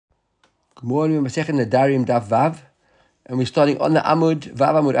Good morning, we're Masechet Nedarim Daf Vav, and we're starting on the Amud,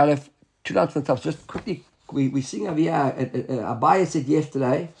 Vav Amud Aleph, 2 lines from the top. So just quickly, we sing over here, Abaya said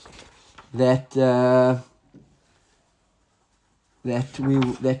yesterday that we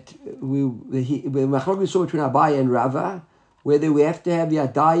saw between Abaya and Rava, whether we have to have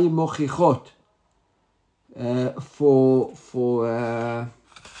Yadayim Mochichot for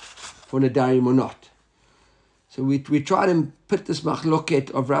Nedarim or not. So we tried and put this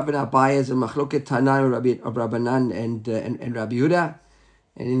machloket of Rabbi Abaya as a machloket Tanaim of Rabbanan and Rabbi Yehuda.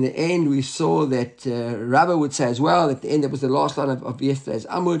 And in the end, we saw that Rabbi would say as well, at the end, that was the last line of yesterday's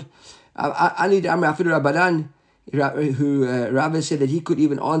Amud. Ani Amr Afidu Rabbanan, who Rabbi said that he could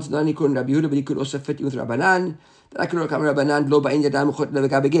even answer, not only could Rabbi Yehuda, but he could also fit in with Rabbanan. When did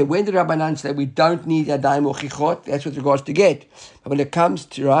Rabbanan say we don't need Yadayim Mochichot? That's with regards to get. But when it comes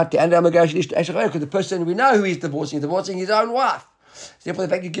to, right, because the person, we know who he's divorcing his own wife. So therefore, the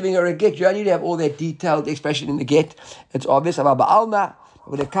fact you're giving her a get, you don't need to have all that detailed expression in the get. It's obvious. But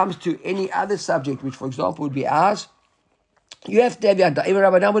when it comes to any other subject, which for example would be ours, you have to have Yadayim. Even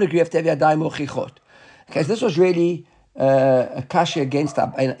Rabbanan would agree, you have to have Yadayim Mochichot. Okay, so this was really a kasha against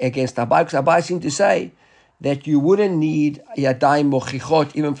Abai, because Abai seemed to say that you wouldn't need Yadayim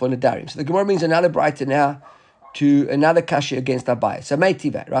Mochichot even for Nedarim. So the Gemara brings another brighter now to another kasha against Abai. So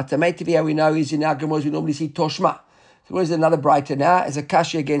Meitiva, right? So Meitiva, we know, is in our Gemara, we normally see Toshma. So what is another brighter now? As a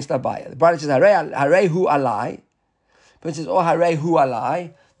kasha against Abai. The brighter says, Harei hu alai. But it says, oh, Harei hu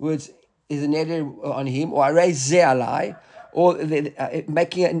alai, words is a neder on him, or Harei ze alai, or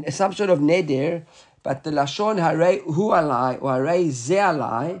making some sort of neder, but the Lashon Harei hu alai, or Harei ze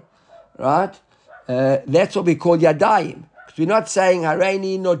alai, right? That's what we call Yadayim. Because we're not saying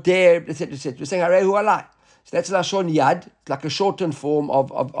Hareini, not there, etc., etc. We're saying Harei hu alai. So that's Lashon Yad, like a shortened form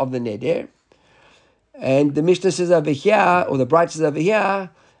of the Neder. And the Mishnah says over here, or the Bright says over here,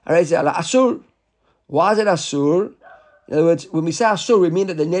 Harei ze alai Asur. Why is it Asur? In other words, when we say Asur, we mean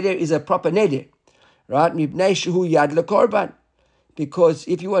that the Neder is a proper Neder. Right? Mipnei shehu Yad lekorban. Because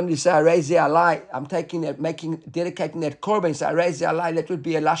if you want to say Harei ze alai, I'm dedicating that korban, so Harei ze alai, that would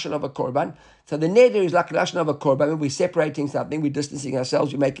be a lashon of a korban. So the neder is like a lashon of a korban. When we're separating something, we're distancing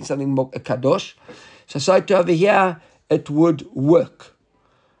ourselves, we're making something more a kadosh. So over here, it would work.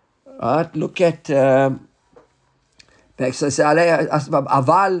 Right? Look at aval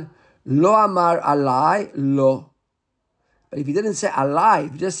lo amar alai lo. But if he didn't say alai,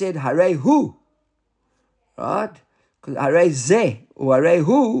 if he just said Harei hu, right? Because Harei ze or Harei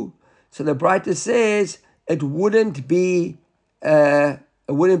hu, so the brighter says it wouldn't be a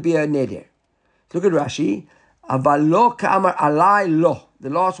neder. Look at Rashi. Aval lo ka'amar alai lo. The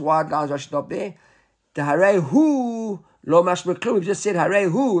last word lines Rashi stop there. The Harei hu lo mashmer klum. We've just said Harei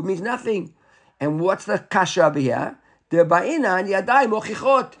hu. It means nothing. And what's the kasha over here? The ba'inan Yadayim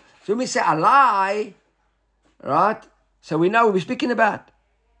Mochichot. So when we say alai, right? So we know what we're speaking about.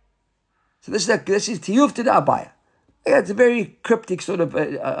 So this is tiyuf to the Abaya. Yeah, it's a very cryptic sort of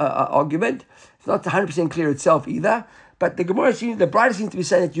argument. It's not 100% clear itself either. But the Gemara the Brighter seems to be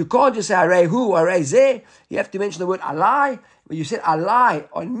saying that you can't just say Harei hu, Harei ze. You have to mention the word alai. When you said alai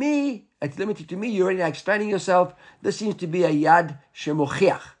on me, it's limited to me. You're already explaining yourself. This seems to be a yad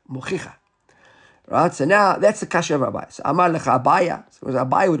mochicha. Right? So now that's the kasha of Abaya. So Amar lecha Abaya. So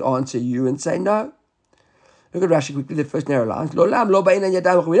Abaya would answer you and say no. Look at Rashi quickly, the first narrow lines. Lo lam lo ba'in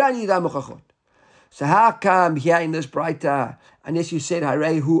yadayim. We don't need yadayim mochachot. So how come here in this brighter, unless you said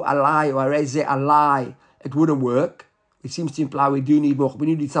Harei hu alai or Harei ze alai, it wouldn't work? It seems to imply we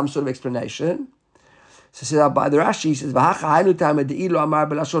need some sort of explanation. So says by the Rashi says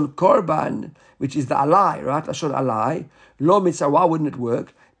korban, which is the alai, right? Lashon alai. Lo mitzvah, why wouldn't it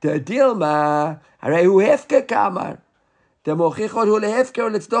work? The dilma Harei hu hefker kamar. The mochichot hu lehefker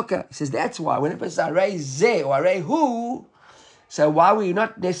letzdoka. He says that's why when it says Harei ze or Harei hu. So why were you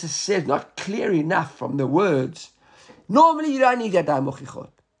not necessarily, not clear enough from the words? Normally you don't need Yadayim Mochichot.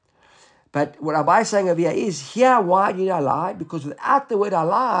 But what Abai is saying over here is, here why do you need alai? Because without the word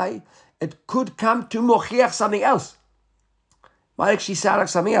alai, it could come to mochiach something else. Might actually sound like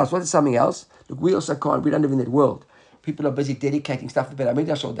something else. What is something else? Look, we also can't, we don't live in that world. People are busy dedicating stuff to Beit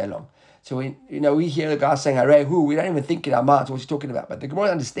HaMikdash all day long. So when we hear the guy saying Harei hu, we don't even think in our minds what he's talking about. But the Gemara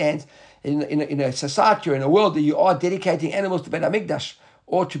understands in a society or in a world that you are dedicating animals to Beit HaMikdash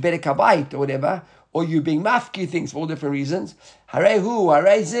or to Beit HaKabayit or whatever, or you being mafki things for all different reasons. Harei hu,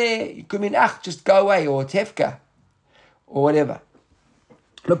 Harei ze, you could mean just go away, or tefka, or whatever.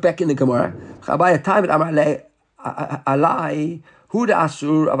 Look back in the Gemara. Chabaya time at Amar alai hu da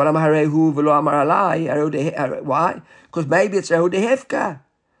asur, aval amar Harei hu v'lo amar alai. Why? Because maybe it's Harei hu de hefka.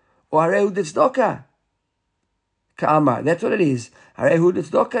 Or Harei hu de tzedakah. Ka'amar. That's what it is. Harei hu de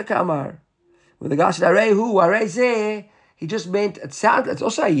tzedakah ka'amar. When the guy said, Arei hu, arei zeh, he just meant, it's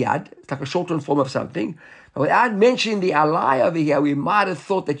also a yad, it's like a shortened form of something. But without mentioning the alai over here, we might have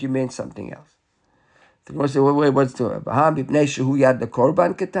thought that you meant something else. The Gemara said, what's the Baham b'pnei shehu yad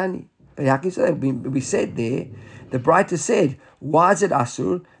lekorban ketani? We said there, the Braita said, why is it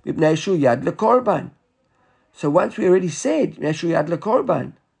asur b'pnei shehu yad lekorban? So once we already said b'pnei shehu yad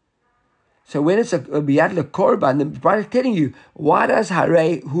lekorban. So when it's a yad lekorban, the Braita is telling you, why does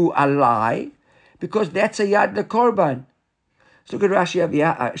harei hu alai? Because that's a yad lekorban. So look at Rashi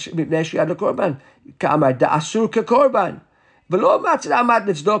b'pnei shehu yad lekorban. K'amar da'asur kekorban. It's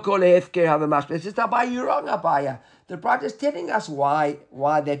just Abaya, you're wrong, Abaya. The Braita is telling us why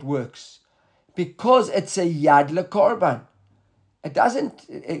that works. Because it's a yad lekorban. It doesn't,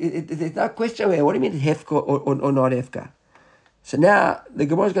 there's no question here. What do you mean hefka or not hefka? So now, the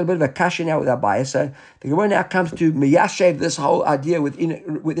Gemara's got a bit of a kasha now with Abaya. So the Gemara now comes to miyashev this whole idea within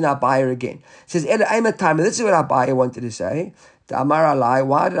Abaya again. It says, Ela Eimat time, and this is what Abaya wanted to say. The Amar Alai,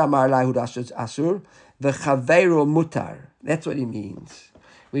 why did Amar Alai hu asur? The chaveiro mutar. That's what he means.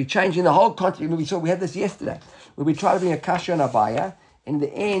 We're changing the whole concept. We had this yesterday, where we tried to bring a kasha on Abaya. In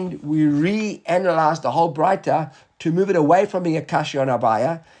the end, we reanalyzed the whole Braita to move it away from being a kasha on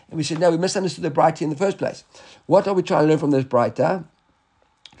Abaya. And we said, no, we misunderstood the Braita in the first place. What are we trying to learn from this Braita?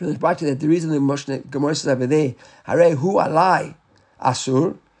 From this Braita, that the reason the Gemara says over there, Harei hu alai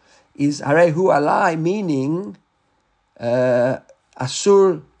asur, is Harei hu alai, meaning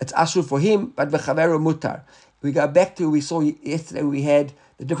asur, it's asur for him, but v'chaveru mutar. We go back to, we saw yesterday, we had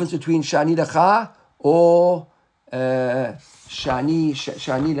the difference between shani lecha or shani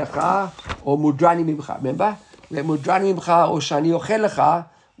lecha or mudrani mimcha. Remember? We had mudrani mimcha or shani ochel lecha.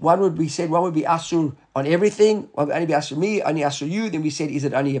 One would be asur on everything. One would only be asur me, only asur you. Then we said, is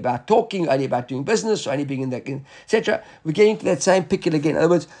it only about talking, only about doing business, or only being in that, etc. We're getting to that same picture again. In other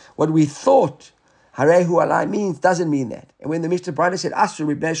words, what we thought Harei hu alai means doesn't mean that. And when the Mishnah Braita said asur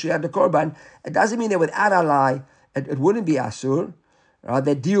b'pnei shehu yad lekorban, it doesn't mean that without alai it wouldn't be asur. Right?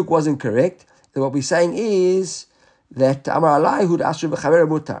 That diuk wasn't correct. So what we're saying is that amar alai hu asur b'chaveru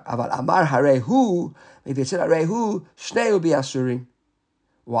mutar. Aval amar harei hu, if you said harei hu, shnei will be asurim.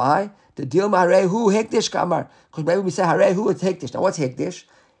 Why? The deal harei hu hekdesh kamar. Because maybe we say harei hu it's hekdesh. Now what's hekdesh?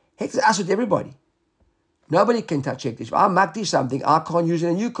 Hekdesh is asur to everybody. Nobody can touch hekdesh. If I makdish something, I can't use it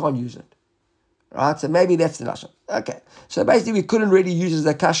and you can't use it. Right, so maybe that's the lashon. Okay, so basically we couldn't really use it as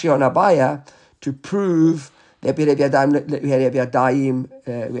a kasha on Abaya to prove that we had yadayim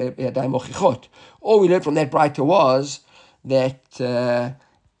mochichot. All we learned from that Braita was that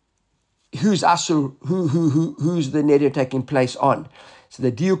who's asur, who's the neder taking place on. So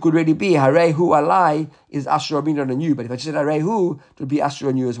the deal could really be harei hu alai is asur abin on you, but if I just said harei hu, it would be asur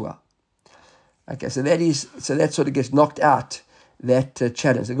on you as well. Okay, so that sort of gets knocked out. That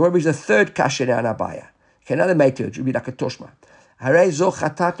challenge. The Gemara brings the third kasha down Abaya. Okay, another mater, it would be like a toshma. Harei zo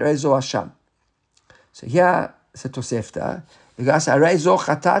chatat, harei zo hasham. So here it's a tosefta. The guy says harei zo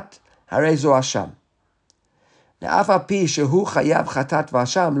chatat, harei zo hasham. Now af api shehu chayav chatat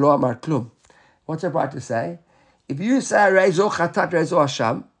v'hasham lo amar klum. What's the Braita to say? If you say harei zo chatat, harei zo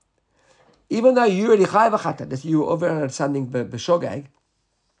hasham, even though you already chayav chatat, that you over on something b'shogeg,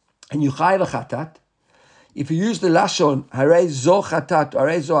 and you chayav chatat. If you use the lashon harei zo chatat,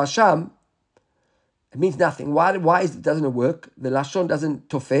 harei zo hasham, it means nothing. Why doesn't it work? The lashon doesn't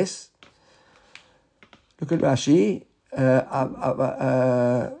tofes. Look at Rashi.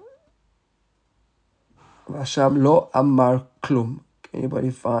 Hasham lo amar klum. Anybody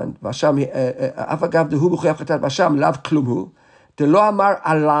find? Hasham afagav dehu b'chuyav chatat. Hasham lav klum hu. De lo amar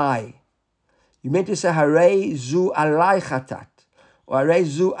alai. You meant to say harei zu alai chatat or harei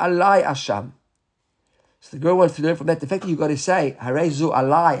zu alai hasham. So the girl wants to learn from that. The fact that you've got to say harei zu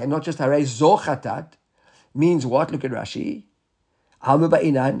alai and not just harei zo chatat means what? Look at Rashi. Almu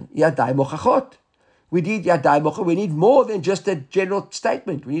ba'inan yadai mochachot. We need yadai mochachot. We need more than just a general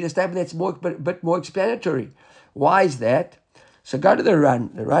statement. We need a statement that's a bit more explanatory. Why is that? So go to the Ran.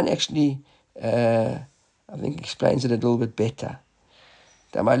 The Ran actually, I think, explains it a little bit better.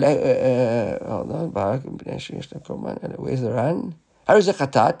 Hold on. Where's the Ran? Harei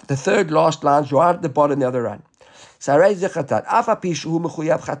zechatat, the third last line, right at the bottom of the other run. So harei zechatat, af api shehu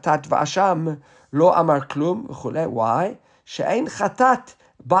mechuyav chatat v'asham lo amar klum v'chulei. Why? She'ein chatat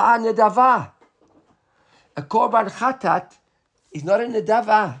ba'a nedava. A korban chatat is not a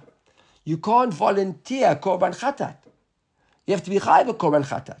nedava. You can't volunteer korban chatat. You have to be chayav a korban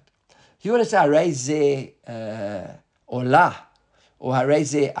chatat. If you want to say harei ze olah or harei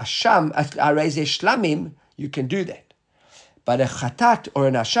ze asham, harei ze shlamim, you can do that. But a chatat or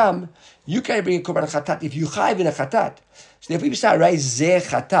an asham, you can't bring a korban chatat if you chayiv in a chatat. So if people say harei ze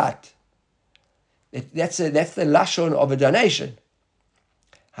chatat, That's the lashon of a donation.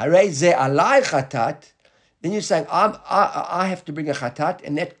 Harei ze alai chatat. Then you're saying, I have to bring a chatat,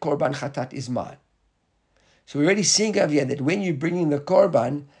 and that korban chatat is mine. So we're already seeing over here that when you're bringing the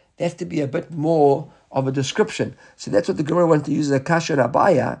korban, there has to be a bit more of a description. So that's what the Gemara wants to use as a kasha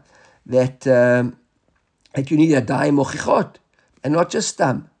rabaya, that you need a daim mochichot, and not just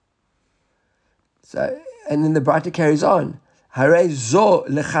stam. So, and then the Braita carries on. Harei zo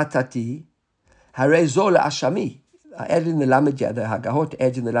lechatati, harei zo le'ashami. I added in the lamed here, the Hagahot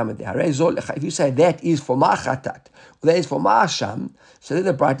adds in the lamed there. If you say that is for my chatat, or that is for my asham, so then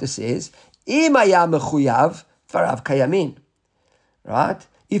the Braita says, Im haya mechuyav tvarav kayamin. Right?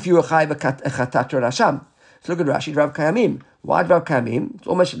 If you were chayav a chatat or an asham. So look at Rashi, Rav Kayamim. Why Rav Kayamim? It's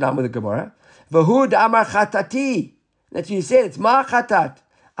almost down with the Gemara. V'hu da'amar chatati. That's what you said, it's my chatat.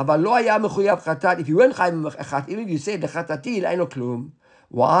 Aval lo haya mechuyav chatat. If you weren't chayav a chatat, even if you said the chatati, l'eino klum.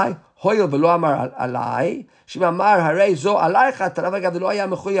 Why? Hoyel v'lo amar alai. Shema amar harei zo alai chatat. Rav Agav lo haya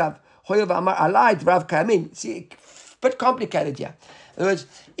mechuyav. Hoyel v'amar alai Rav Kayamim. See, a bit complicated here. In other words,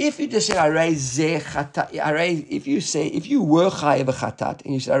 if you just say harei ze chatat, if you were chayav a chatat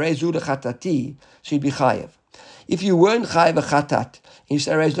and you say harei zu chatati, so you'd be chayav. If you weren't chayav a chatat and you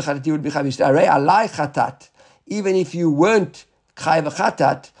say harei zu chatati, you would be chayav. You say harei alai chatat, even if you weren't chayav a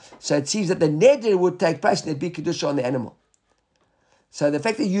chatat, so it seems that the neder would take place and there'd be kedusha on the animal. So the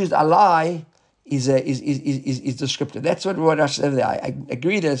fact that you used alai is descriptive. That's what Rashi said there. I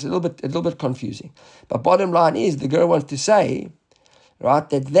agree that it's a little bit confusing, but bottom line is the girl wants to say, right,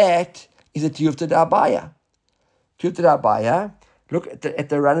 that is a tiyuv to the abaya. Tiyuv to the abaya. Look at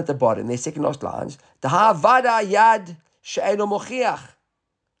the run at the bottom. Their second last lines. The havada yad she'eno mochiach.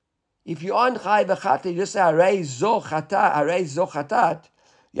 If you aren't chay v'chat, you just say harei zo chatat.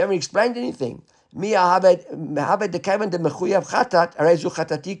 You haven't explained anything. Mi havet dekaven de mechuyav chatat harei zo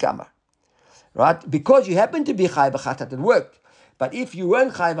chatati kamar. Right? Because you happen to be chay v'chatat, it worked. But if you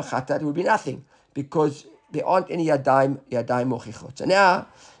weren't chay v'chatat, it would be nothing, because there aren't any yadayim mochichot. So now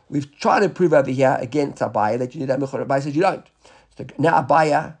we've tried to prove over here against Abaya that you need yadayim mochichot. Abaya says you don't. So now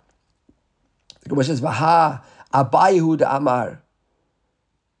Abaya, the Gemara says, "Vaha Abayahu da Amar."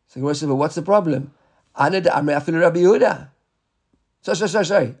 So the Gemara says, "Well, what's the problem?" Ana da Amar afilu Rabbi Yehuda.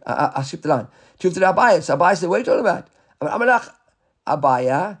 Sorry. I skipped the line. Prove to the Abaya. So Abaya said, "What are you talking about?" Amalach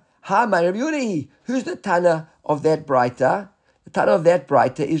Abaya ha my Rabbi Yehuda. Who's the Tana of that Braita? The Tana of that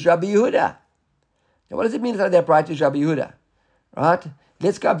Braita is Rabbi Yehuda. Now, what does it mean that that Braita is Rabbi Yehuda? Right?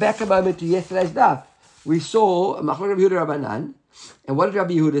 Let's go back a moment to yesterday's daf. We saw Machlok Rabbi Yehuda Rabbanan, and what did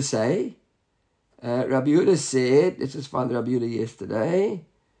Rabbi Yehuda say? Rabbi Yehuda said, let's just find Rabbi Yehuda yesterday.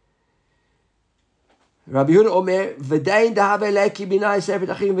 Rabbi Yehuda Omer, V'dayin dahave leiki binai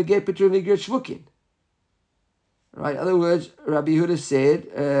sefer achim v'get petru v'gir shvukin. Right? In other words, Rabbi Yehuda said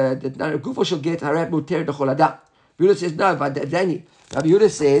that gufo shall get harat muter d'chol adam. Rabbi Yehuda says no, V'dani. Rabbi Yehuda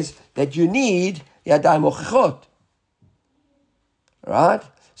says that you need yadayim mochichot. Right?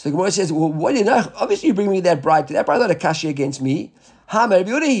 So the Gemara says, well, what do you know? Obviously you bring me that bride. That bride not a kashi against me. Ha, Rabbi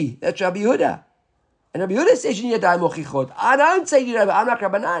Yehuda. That's Rabbi Yehuda. And Rabbi Yehuda says you need yadayim mochichot. I don't say you need, I'm not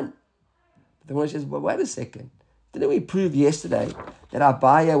Rabbanan. But the Gemara says, well, wait a second. Didn't we prove yesterday that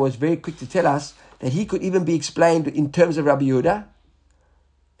Abaya was very quick to tell us that he could even be explained in terms of Rabbi Yehuda?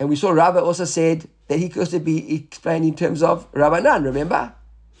 And we saw Rabbi also said that he could also be explained in terms of Rabbanan, remember?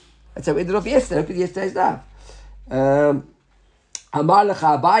 That's how we ended off yesterday. Look at yesterday's stuff. Amar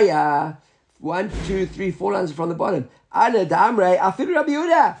lecha Abaya, 1, 2, 3, 4 lines from the bottom. Ana damrei afilu Rabbi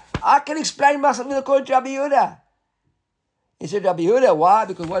Yehuda. I can explain myself according to Rabbi Yehuda. He said Rabbi Yehuda. Why?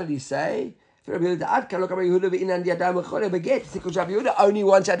 Because what did he say? Rabbi Yehuda because Rabbi Yehuda only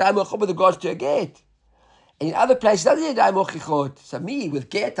wants yadayim mochichot with regards to a get. And in other places, doesn't yadayim mochichot. So me, with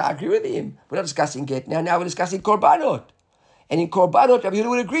get, I agree with him. We're not discussing get now. Now we're discussing korbanot. And in korbanot, Rabbi Yehuda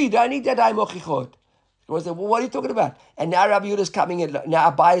would agree, don't need yadayim mochichot. Well, what are you talking about? And now Rabbi Yehuda is coming in.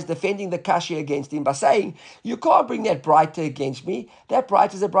 Now Abai is defending the kashi against him by saying, you can't bring that Braita against me. That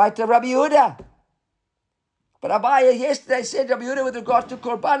Braita is a Braita of Rabbi Yehuda. But Abai yesterday said Rabbi Yehuda with regards to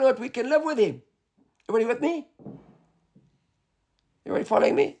korbanot, we can live with him. Everybody with me? Everybody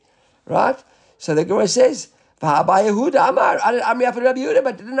following me? Right? So the Gemara says, Abai Yehuda Amar, I'm here for Rabbi Yehuda,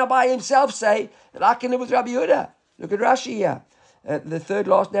 but didn't Abai himself say that I can live with Rabbi Yehuda? Look at Rashi here. The third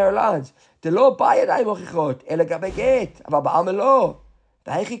last narrow lines. The law by yadayim mochichot, ela gabe get, aber ba'alma lo.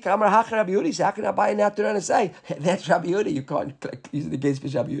 V'heichi kamar hach Rabbi Yehuda. So how can Abai now turn around and say, that's Rabbi Yehuda, you can't use it against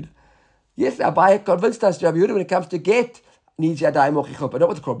Rabbi Yehuda. Yes, Abai convinced us Rabbi Yehuda when it comes to get, needs yadayim mochichot, but not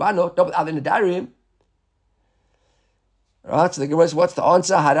with the korbanot, not with other nadarim. Right, so the Gemara says, what's the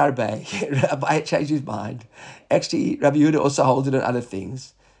answer? Hadar Bay. Rabbi changed his mind. Actually, Rabbi Yehuda also holds it on other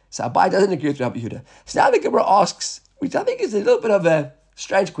things. So Abai doesn't agree with Rabbi Yehuda. So now the Gemara asks, which I think is a little bit of a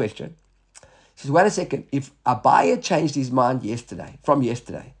strange question. He says, wait a second, if Abai changed his mind from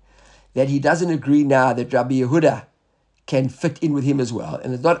yesterday, that he doesn't agree now that Rabbi Yehuda can fit in with him as well,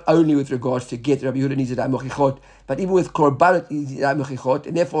 and it's not only with regards to get Rabbi Yehuda needs a Yadayim Mochichot, but even with Korbanot needs a Yadayim Mochichot,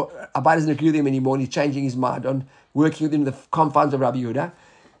 and therefore Abai doesn't agree with him anymore, and he's changing his mind on working within the confines of Rabbi Yehuda.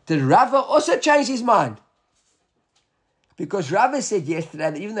 Did Rava also change his mind? Because Rava said yesterday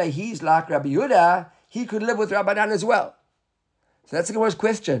that even though he's like Rabbi Yehuda, he could live with Rabbanan as well. So that's the Gemara's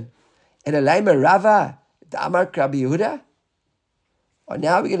question. And Elema Rava, the Amar Rabbi Yehuda? Or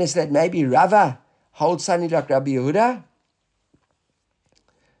now we're going to say that maybe Rava holds something like Rabbi Yehuda?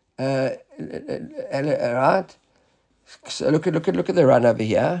 Right? So look at the run over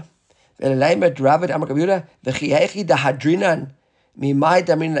here. Elema Rava, the Amar Rabbi Yehuda, the Chihechi da Hadrinan, Mimai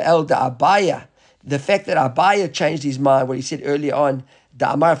Damin El da Abaya. The fact that Abaya changed his mind, what he said earlier on,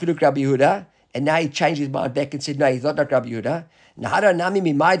 da Amar Afiluk Rabbi Yehuda, and now he changed his mind back and said, no, he's not like Rabbi Yehuda. Nahara Nami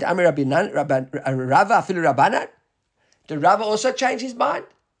Mimai da Amar Rava Afilu Rabbanan. Did Rava also change his mind?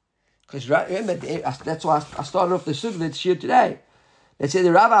 Because remember, that's why I started off the Suglit Shir today. They said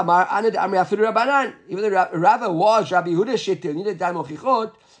the Rava Amar Anad Amri Afilu Rabbanan. Even though Rava was Rabbi Yehuda's Shittil, needed Daim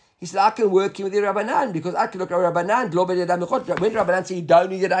Mochichot, he said, I can work with the Rabbanan because I can look at Rabbanan, when Rabbanan said you don't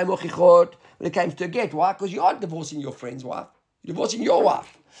need a Daim Mochichot when it comes to a get. Why? Because you aren't divorcing your friend's wife. You're divorcing your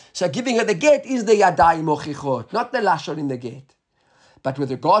wife. So giving her the get is the Yadayim Mochichot, not the Lashon in the get. But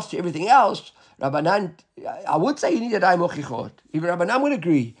with regards to everything else, Rabbanan, I would say you need a Yadayim Mochichot. Even Rabbanan would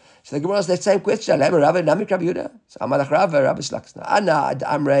agree. So the Gemara asks that same question. Rabbi Namik Rabbi Yehuda. So Amalach Rava, Rabbi Slaksna. Ana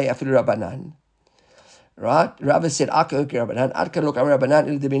Amrei Afilu Rabbanan. Right? Rava said, I can look at Rabbanan. I can look at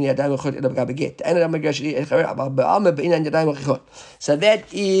Rabbanan. So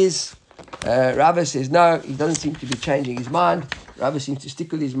that is, Rava says, no, he doesn't seem to be changing his mind. Rava seems to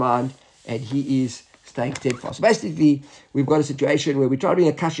stick with his mind, and he is staying steadfast. So basically, we've got a situation where we try to bring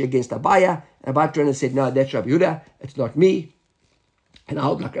a kasha against Abaya, and Abaya said, no, that's Rabbi Yehuda, it's not me. And I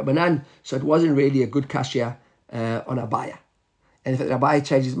hold like Rabbanan, so it wasn't really a good kasha on Abaya. And if Abaya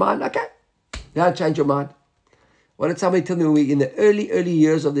changed his mind, okay. Don't change your mind. What did somebody tell me when we, in the early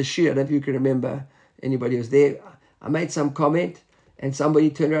years of the Shir, I don't know if you can remember, anybody was there, I made some comment, and somebody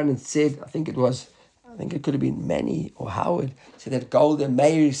turned around and said, I think it could have been Manny or Howard, said that Golden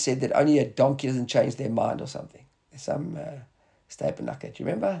Meir said that only a donkey doesn't change their mind or something. There's some statement like that. Do you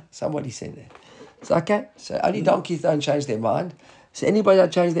remember? Somebody said that. It's okay. So only donkeys don't change their mind. So anybody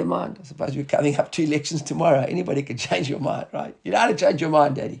that change their mind, I suppose we're coming up to elections tomorrow. Anybody can change your mind, right? You know how to change your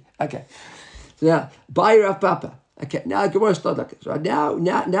mind, Daddy. Okay. So now, Bayer of Papa. Okay, now Gemara starts like this. Right? Now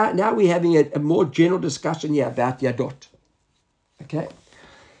we're having a more general discussion here about Yadot. Okay.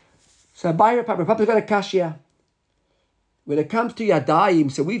 So Bayer of Papa. Papa's got a kashya. When it comes to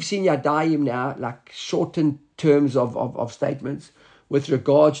Yadayim, so we've seen Yadayim now, like shortened terms of statements with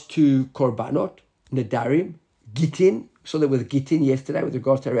regards to Korbanot, Nadarim, Gitin. So that with Gitin yesterday, with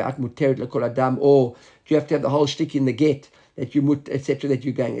regards to Re'at Muteret L'Kol Adam, or do you have to have the whole shtick in the get, that you mut, etc., that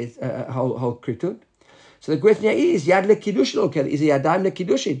you're going, whole kritut? So the question here is, Yad LeKiddushin, okay, is it Yadayim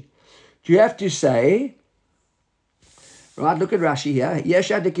LeKiddushin? Do you have to say, right, look at Rashi here, Yesh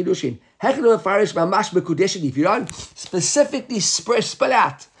Yad LeKiddushin, Hechel Mefarish Mamash Mekudeshin, if you don't specifically spell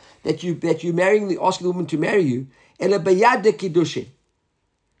out that you're marrying, asking the woman to marry you, Ele Beyad LeKiddushin.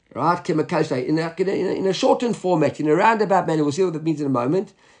 Right, in a shortened format, in a roundabout manner, we'll see what that means in a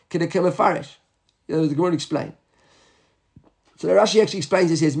moment. The Gemara will explain. So the Rashi actually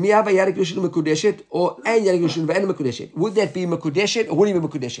explains. It says, "Mi hava yadik yushin mekudeshet or ein yadik yushin ve'en mekudeshet." Would that be mekudeshet or wouldn't it be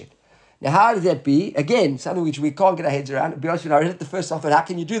mekudeshet? Now, how does that be? Again, something which we can't get our heads around. To be honest with you, I read it the first time, but how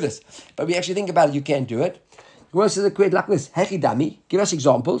can you do this? But we actually think about it. You can do it. The Gemara says like this: "Hechidami." Give us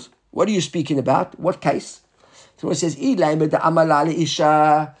examples. What are you speaking about? What case? So it says,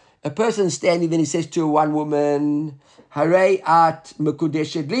 isha. A person standing, then he says to one woman, Harei at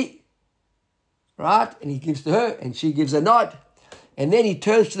mekudeshet li. Right? And he gives to her, and she gives a nod. And then he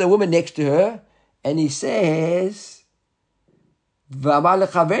turns to the woman next to her, and he says, V'amar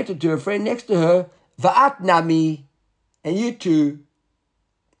lechaverta, to her friend next to her, Va'at nami, and you too.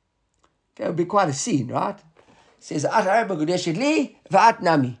 Okay, it would be quite a scene, right? It says, At harei mekudeshet li, Va'at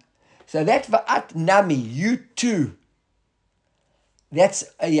nami. So that Va'at nami, you too, that's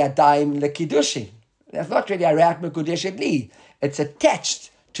a Yadayim LeKiddushin. That's not really Harei Mekudeshet Li. It's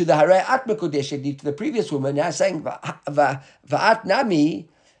attached to the Harei Mekudeshet Li, to the previous woman. Now saying Va'at Nami,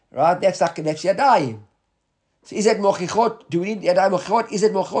 right? That's Yadayim. So is it Mochichot? Do we need Yadayim Mochichot? Is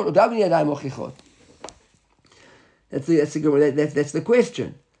it Mochichot or don't we need Yadayim Mochichot? That's the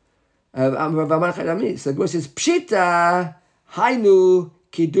question. So the question says Pshita Hainu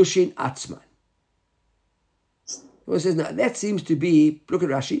kiddushin atzman. He says, now that seems to be, look at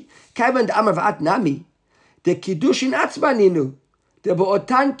Rashi, Kaivan Amar Va'at Nami, the kiddushin atzmaninu, the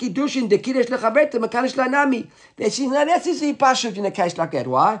bo'otan kiddushin, the kiddush lechaveta, makanish lanami. They say, now that's easily pashut in a case like that.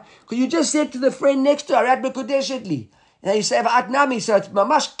 Why? Because you just said to the friend next to her, Arat Mekudeshedli. And you say Va'at Nami, so it's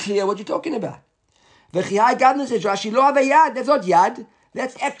mamash clear what you're talking about. V'chihai Gadna says, Rashi, lo hava yad, that's not yad,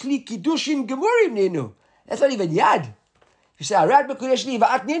 that's actually kiddushin gemurim ninu. That's not even yad. You say Arat Mekudeshedli,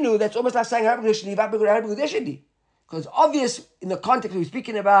 Va'at ninu, that's almost like saying Arat Mekudeshedli, Va'at Mekudeshedli. Because it's obvious in the context we're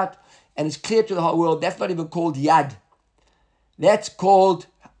speaking about, and it's clear to the whole world, that's not even called yad. That's called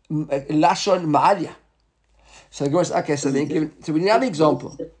lashon ma'alya. So the Gemara says, okay, so we need another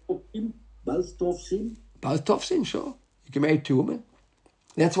example. Both tofsin? Both tofsin, sure. You can marry two women.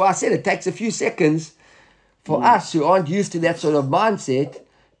 That's why I said it takes a few seconds for us who aren't used to that sort of mindset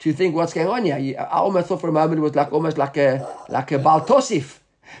to think what's going on here. I almost thought for a moment it was almost like a Baal Tosif.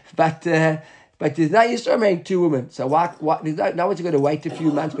 But there's no Yisrael marrying two women. So why no one's going to wait a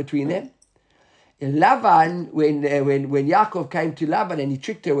few months between them? Lavan, when Yaakov came to Lavan and he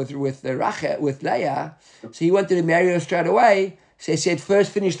tricked her with Leah, so he wanted to marry her straight away. So he said,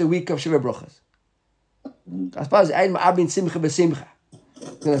 first finish the week of Shiva Brachas. I suppose Ein Ma'abin Simcha B'Simcha.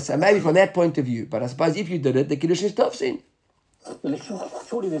 So maybe from that point of view, but I suppose if you did it, the Kiddush is tofsin. Well,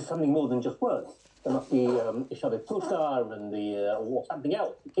 surely there's something more than just words. There must be Ishavet Tushar and or something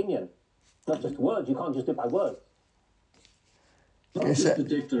else, the Kinyan. Not just words, you can't just do it by words. Not just the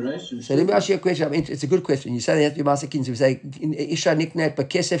declaration. So let me ask you a question. It's a good question. You say that you have to be Masakin. So we say, Isha niknat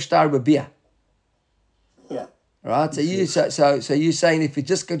b'kesef shtar b'biyah. Yeah. Right? So you're saying if you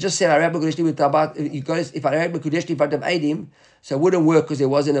just said Arab Mekudeshli with Tabat, if Arab Mekudeshli in front of Eidim, so it wouldn't work because there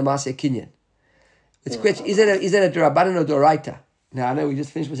wasn't a Maseh Kinyan. It's question, is it a Durabanan or Doraita? Now I know we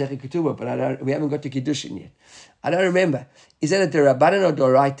just finished Masechet Ketubah, but we haven't got to Kiddushin yet. I don't remember. Is that a Durabanan or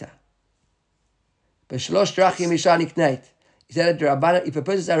Doraita? B'shlosh drachim isha niknait. Is that a Durabanan? If a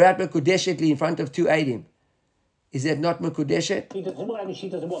person is Arab Mekudeshetli in front of two Eidim, is that not Mekudeshet? She doesn't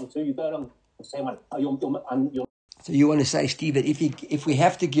want to. You go along the same one. So you want to say, Steve, that if we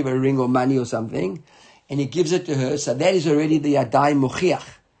have to give a ring or money or something, and he gives it to her, so that is already the Yadayim Mochiach.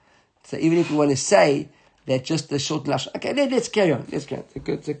 So even if you want to say that just the short lash, okay, let's carry on. It's a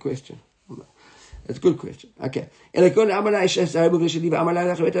question. It's a good question. Okay.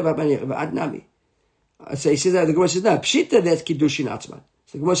 So he says that the Gemara says, no, Pshita, that's Kiddushin Atzman.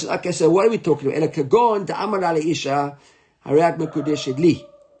 So the Gemara says, okay, so what are we talking about? Ela kagon ta'amar le'isha harat mekudeshet li.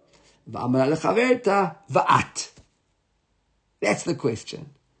 V'amar le'chaverta va'at. That's the question.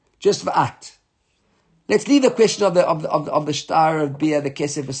 Just va'at. Let's leave the question of the star of beer, the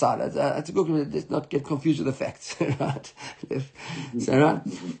kesef aside. That's a good question. Let's not get confused with the facts. Right?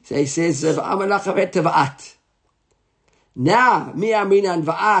 So he says, v'amar le'chaverta va'at. Now, mi aminan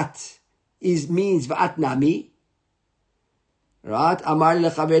va'at means va'at nami, right? Amar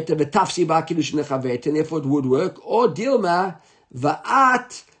lechaveta v'tafsi ba kiddushin lechaveta, and therefore it would work. Or dilma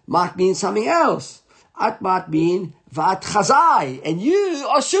va'at might mean something else. At might mean va'at chazai, and you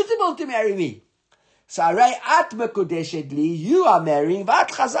are suitable to marry me. So aray at mekudeshet li, you are marrying va'at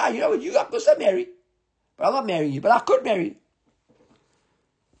chazai. You know what? You of course are married, but I'm not marrying you. But I could marry you.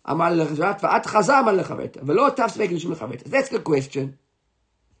 Amar lechaveta va'at chazai amar lechaveta v'lo tafsi ba kiddushin lechaveta. That's the question.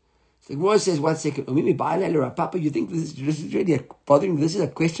 So the Gemara says, 1 second, Papa, you think this is really bothering? This is a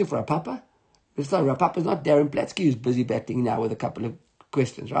question for a Papa? It's not Papa, is not Darren Platsky who's busy battling now with a couple of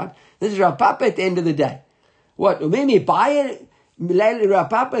questions, right? This is Papa at the end of the day. What?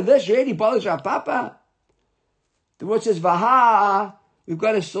 Papa, this really bothers Papa? The Gemara says, Vaha, we've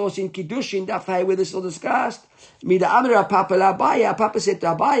got a source in Kiddushin, Dafai, where this is all discussed. Mida Amir Papa la Abaya, Papa said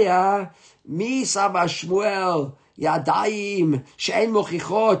to Abaya, Mi Saba Shmuel, Yadayim, She'en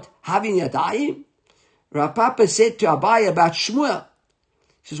Mochichot, having Yadayim? Rav Papa said to Abai about Shmuel.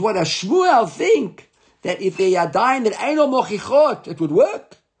 He says, what does Shmuel think? That if they're Yadayim, that ain't no Mochichot, it would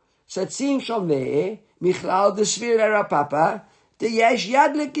work. So it seems from there, Michlal the Svir Rav Papa, the Yesh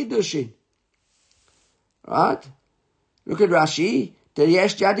Yad LeKiddushin. Right? Look at Rashi. The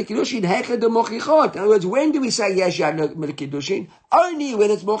Yesh Yad LeKiddushin, Hechad the Mochichot. In other words, when do we say Yesh Yad LeKiddushin? Only when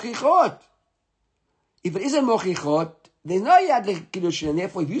it's Mochichot. If it isn't mochichot, there's no yad lekiddushin, and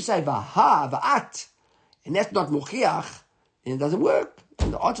therefore if you say vaha, va'at, and that's not mochiach, then it doesn't work.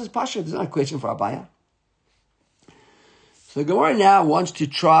 And the answer is pasha. There's no question for Abaya. So the Gemara now wants to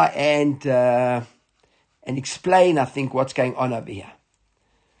try and explain, I think, what's going on over here.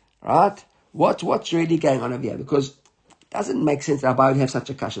 Right? What's really going on over here? Because it doesn't make sense that Abaya would have such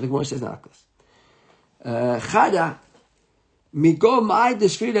a kasha. The Gemara says like this. Chada, migo ma'ay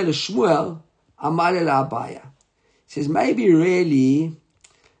desfila l'Shmuel, Amar el Abaya. Says maybe really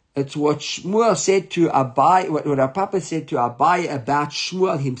It's what Shmuel said to Abai, what our Papa said to Abai about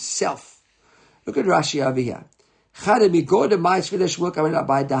Shmuel himself. Look at Rashi over here. He said,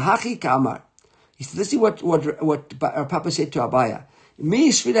 this is what our Papa said to Abaya.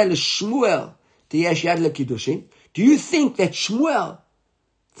 Do you think that Shmuel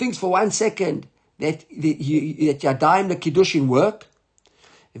thinks for 1 second that Yadayim L'Kiddushin work?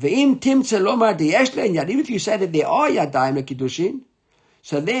 Even if you say that there are Yadayim L'Kiddushin,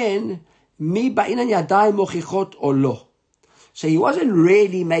 so then, so he wasn't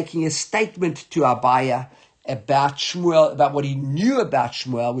really making a statement to Abaya about Shmuel, about what he knew about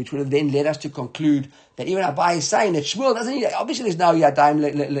Shmuel, which would have then led us to conclude that even Abaya is saying that Shmuel doesn't need, obviously there's no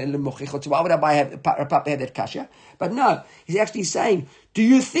Yadayim L'Mochichot, so why would Abaya have that kasha? But no, he's actually saying, do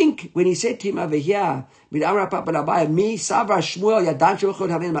you think, when he said to him over here, in other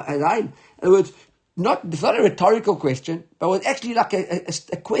words, it's not a rhetorical question, but it was actually like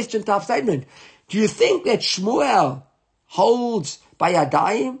a question type statement. Do you think that Shmuel holds by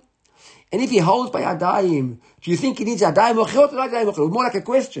Yadayim? And if he holds by Yadayim, do you think he needs Yadayim Mochichot or not Yadayim Mochichot? More like a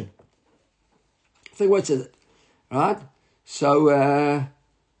question. I think what says it, right? So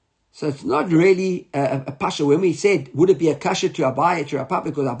it's not really a pasha. When we said, would it be a kasha to Abaya, to Rapapa,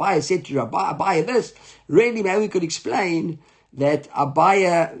 because Abaya said to Abaya this, really maybe we could explain that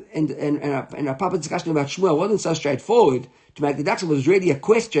Abaya and Rapapa's discussion about Shmuel wasn't so straightforward to make the deduction. It was really a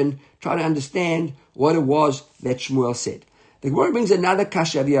question, trying to understand what it was that Shmuel said. The Gemara brings another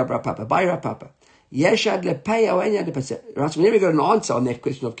kasha via Rapapa, by Rapapa. Yeshad lepeya or any other person. Right, so we never got an answer on that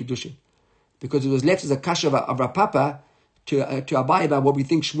question of Kiddushin, because it was left as a kasha of Rapapa to Abaya about what we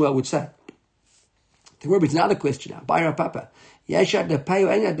think Shmuel would say. The Gemara brings another question now, by Rapapa. Yeshad lepeya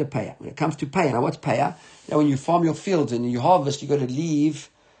or any other peya. When it comes to peya, now what's peya? Now when you farm your fields and you harvest, you've got to leave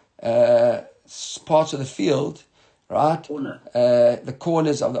parts of the field, right? The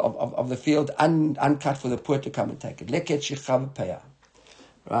corners of the field uncut for the poor to come and take it. Leket shichav peya.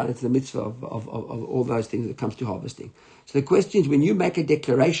 Right? It's the mitzvah of all those things that comes to harvesting. So the question is, when you make a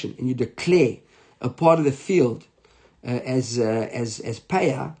declaration and you declare a part of the field as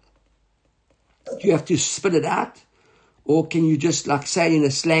peya, do you have to spit it out, or can you just like say it in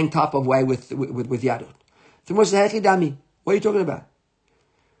a slang type of way with yadot? So what are you talking about?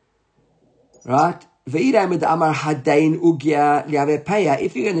 Right? If you're going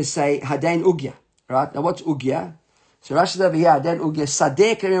to say hadain ugya, right? Now what's ugya? So Rashi says over here, hadain ugya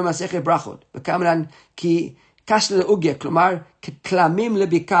sadeh k'rim masechet brachot. B'kamaran ki kashle ugya, klomar k'klamim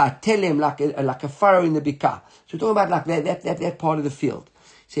lebika, telem like a furrow in the bika. So we're talking about like that part of the field.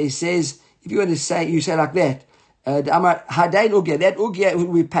 So he says, if you're going to say, you say like that, the amar hadain ugya, that ugya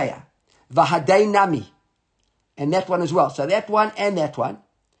we pay. V'hadain nami. And that one as well. So that one and that one.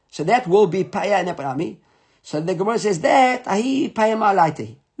 So that will be paya and epanami. So the Gemara says that ahi paya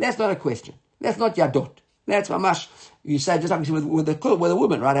ma'alaiti. That's not a question. That's not yadot. That's mamash. You say just like with a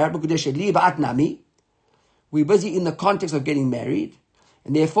woman, right? We're busy in the context of getting married,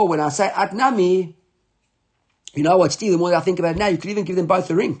 and therefore when I say atnami, you know what, Steve? The more I think about it now, you could even give them both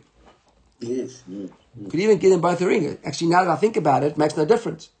a ring. Yes. You could even give them both a ring. Actually, now that I think about it, makes no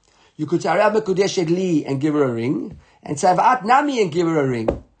difference. You could say Arab Mekudeshet Li and give her a ring, and say V'at Nami and give her a ring.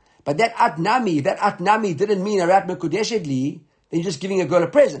 But that At Nami didn't mean Arab Mekudeshet Li, then you're just giving a girl a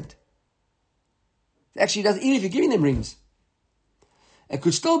present. Actually, doesn't, even if you're giving them rings. It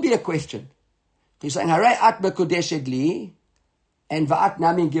could still be a question. You're saying Haray At Mekudeshet Li and V'at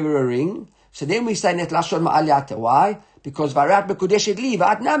Nami and give her a ring. So then we say Net Lashon Ma'aliyata. Why? Because V'arat Mekudeshet Li,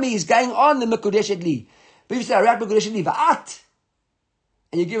 V'at Nami is going on the Mekudeshet Li. But if you say Arat Mekudeshet Li, V'at,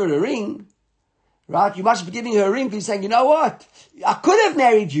 and you give her a ring, right? You must be giving her a ring because you're saying, you know what? I could have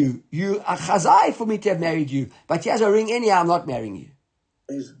married you. You are chazai for me to have married you. But she has a ring anyhow, I'm not marrying you.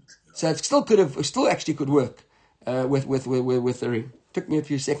 So it still actually could work with the ring. Took me a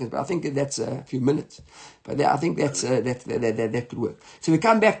few seconds, but I think that's a few minutes. But I think that could work. So we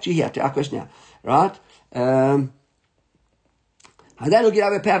come back to here, to our question now. Right? It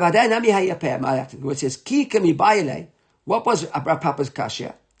says, Ki kami bayele. What was Papa's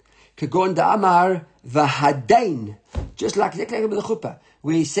kasha? Kagon da'amar v'hadain. Just like the chuppah.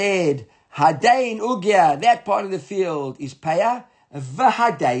 We said, hadain ugya, that part of the field is paya,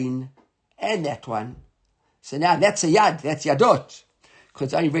 v'hadain, and that one. So now that's a yad, that's yadot. Because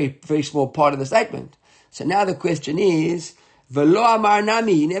it's only a very, very small part of the statement. So now the question is, v'lo amar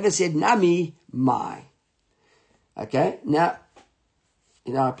nami, he never said nami, my. Okay, now,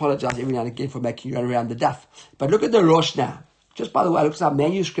 I apologize every now and again for making you run around the daf. But look at the Rosh now. Just by the way, I looked at some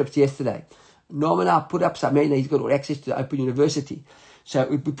manuscripts yesterday. Norman and I put up some, he's got all access to the Open University. So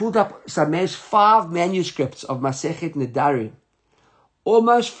we pulled up some 5 manuscripts of Masechet Nedarim.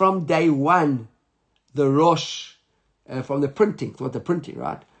 almost from day one, the Rosh, from the printing,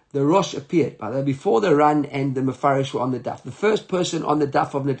 right? The Rosh appeared. Before the Ran and the Mefarish were on the Daf. The first person on the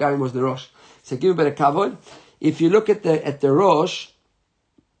Daf of Nedarim was the Rosh. So give a bit of kavod. If you look at the Rosh,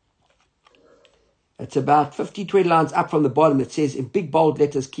 it's about 20 lines up from the bottom. It says in big bold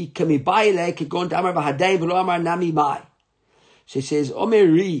letters, Ki kami baile ki gon damar v'hadei v'lo amar nami mai. So it says,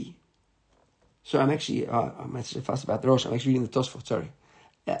 Omeri. So I'm actually fussed about the Rosh. I'm actually reading the Tosfot, sorry.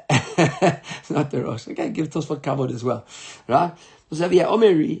 It's not the Rosh. Okay, give Tosfot kavod as well. Right? So yeah,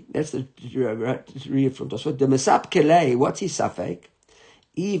 Omeri, that's the read from Tosfot. The Mesap Kelei, what's his suffix?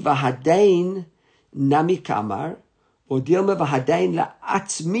 I v'hadein nami kamar, or dilma v'hadein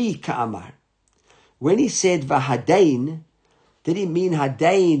la'atzmi kamar. When he said v'hadein, did he mean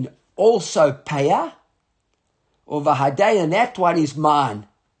hadein also payah? Or v'hadein, and that one is mine?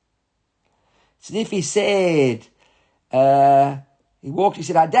 So if he said, he said,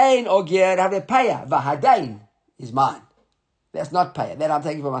 hadein ogyer have a payah, v'hadein is mine. That's not payah, that I'm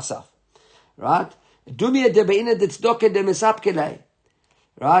taking for myself. Right? Dumia de be'ina de tzdoke de mesapkelei.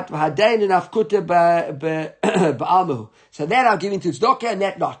 Right? V'hadein and afkute ba'almuhu. So that I'm giving to tzdoke and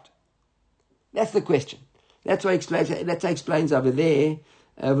that not. That's the question. That's why explains over there.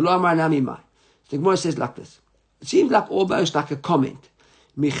 So the Gemara says like this. It seems like almost like a comment.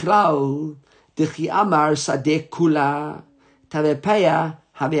 Michlal dechi amar sadeh kula tavepeya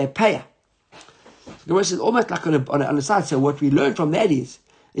havepeya. The Gemara says almost like on the side. So what we learn from that is,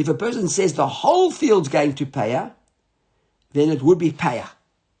 if a person says the whole field's going to payah, then it would be payah.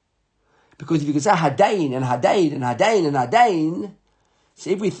 Because if you could say hadain and hadain and hadain and hadain, so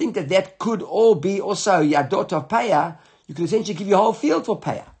if we think that could all be also yadot of payah, you could essentially give your whole field for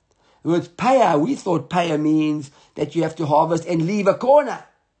payah. With payah, we thought payah means that you have to harvest and leave a corner.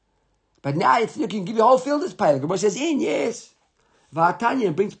 But now you can give your whole field as payah. The Gemara says, yes.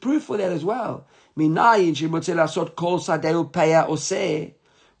 V'atanya brings proof for that as well. Minayin shemotze lasot kol sadeu payah oseh.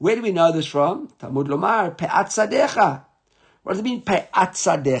 Where do we know this from? Talmud lomar, pe'at sadecha. What does it mean, pe'at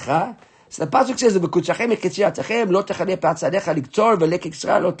sadecha? So the pasuk says, "V'kutzachem eketziratzachem lo techane pe'at sadecha liktzor v'lek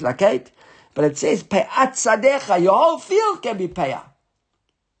Yisrael lo tlaket." But it says, "Pe'at sadecha." Your whole field can be payah.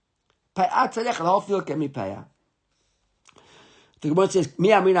 Pe'at sadecha, the whole field can be payah. The Gemara says, "Mi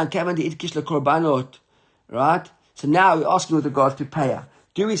amrinan kavan de'itkish lekorbanot." Right. So now we're asking with regard to payah.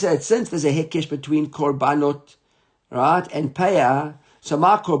 Do we say that since there's a hekesh between korbanot, right, and payah, so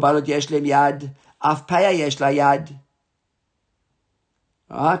ma korbanot yesh lehem yad, af payah yesh la yad?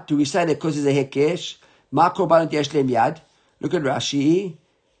 Right? Do we say that because there's a hekesh? Ma korbanot yesh lehem yad. Look at Rashi.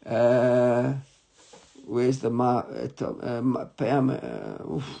 Where's the ma?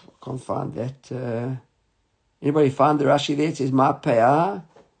 Can't find that. Anybody find the Rashi there? It says ma payah.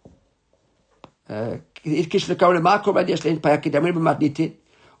 Itkish lekorban ma korban yesh lehem payah kedamir b'matnitin.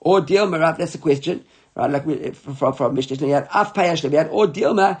 Or dilma, that's the question. Right? Like from Mishnah Yad. Af payah yesh lehem yad. Or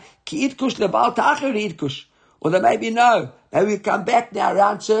dilma ki itkush lebal ta'achir itkush. Or there may be no. Maybe we come back now,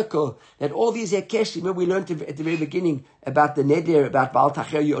 round circle, that all these hekesh, remember we learned at the very beginning about the neder, about Baal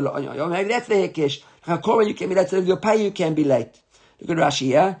Tacher, maybe that's the hekesh. You can be late, so if you pay, you can be late. Look at Rashi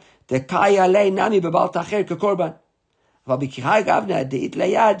here. The kaya lei nami b'Baal Tacher kekorban. V'bikihai gavna de'it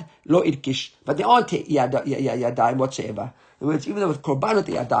layad lo irkish. But they aren't yadayim whatsoever. In other words, even though with korbanot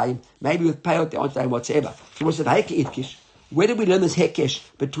yadayim, maybe with payot they aren't yadayim whatsoever. So we said, heke irkish. Where did we learn this hekesh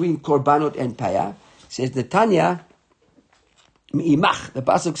between korbanot and payah? Says the Tanya, Mi'imach, the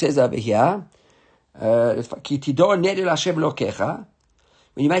pasuk says over here, Ki tidor neder Hashem lokecha,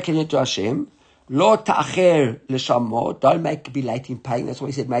 when you make a neder to Hashem, lo ta'acher l'shamo, don't be late in paying. That's why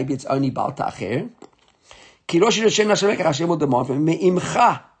he said maybe it's only bal ta'acher. Ki rosh Hashem lokecha, Hashem will demand from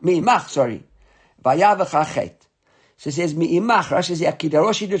mi'imach, sorry, vayavcha chet. So it says mi'imach, Rashi says, Ki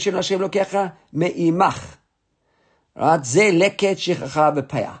rosh Hashem lokecha, mi'imach. Right? Ze leket shechacha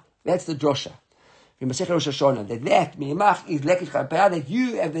v'payah. That's the drosha. In Masechet Rosh Hashanah, that mi'imach is lekish payah, that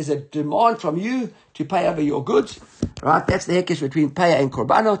you, if there's a demand from you to pay over your goods, right? That's the hekesh between payah and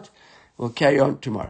korbanot. We'll carry on tomorrow.